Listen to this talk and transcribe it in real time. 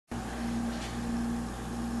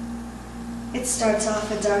It starts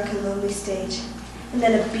off a dark and lonely stage, and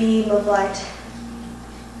then a beam of light,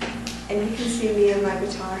 and you can see me and my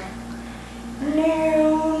guitar.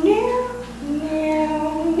 Now, now,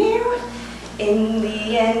 now, now. In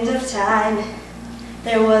the end of time,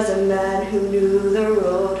 there was a man who knew the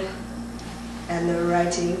road, and the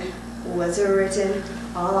writing was written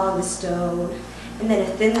all on the stone. And then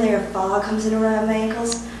a thin layer of fog comes in around my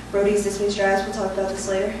ankles. Roadies, this means dry eyes, we'll talk about this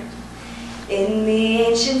later. In the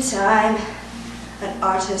ancient time, an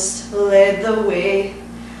artist led the way,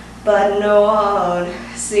 but no one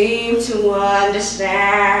seemed to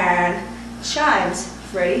understand. Chimes,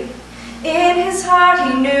 Freddie. In his heart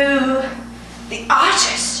he knew the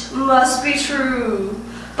artist must be true,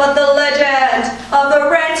 but the legend of the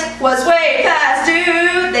rent was way past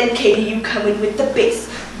due. Then Katie, you come in with the bass.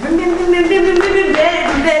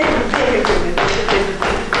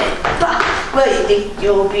 Well, you think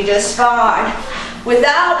you'll be just fine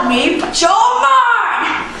without me, but you're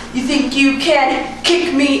mine. You think you can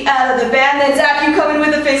kick me out of the band? Then Zach, you come in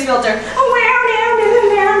with a face filter.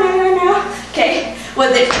 Okay,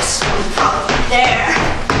 well there's just one problem there.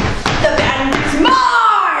 The band is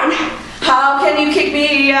mine. How can you kick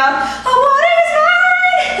me out of what is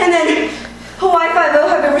mine? And then Hawaii Five-0,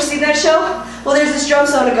 have you ever seen that show? Well, there's this drum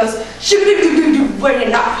song that goes where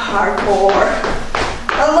you're not hardcore.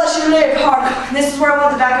 Unless you live hardcore. And this is where I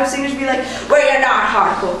want the backup singers to be like, where you're not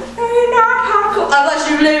hardcore. Where you're not hardcore. Unless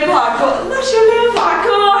you live hardcore. Unless you live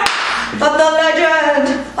hardcore. But the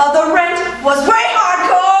legend of the rent was way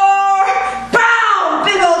hardcore. Boom!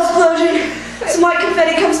 Big old explosion. Some white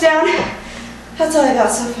confetti comes down. That's all I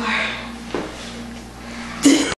got so far.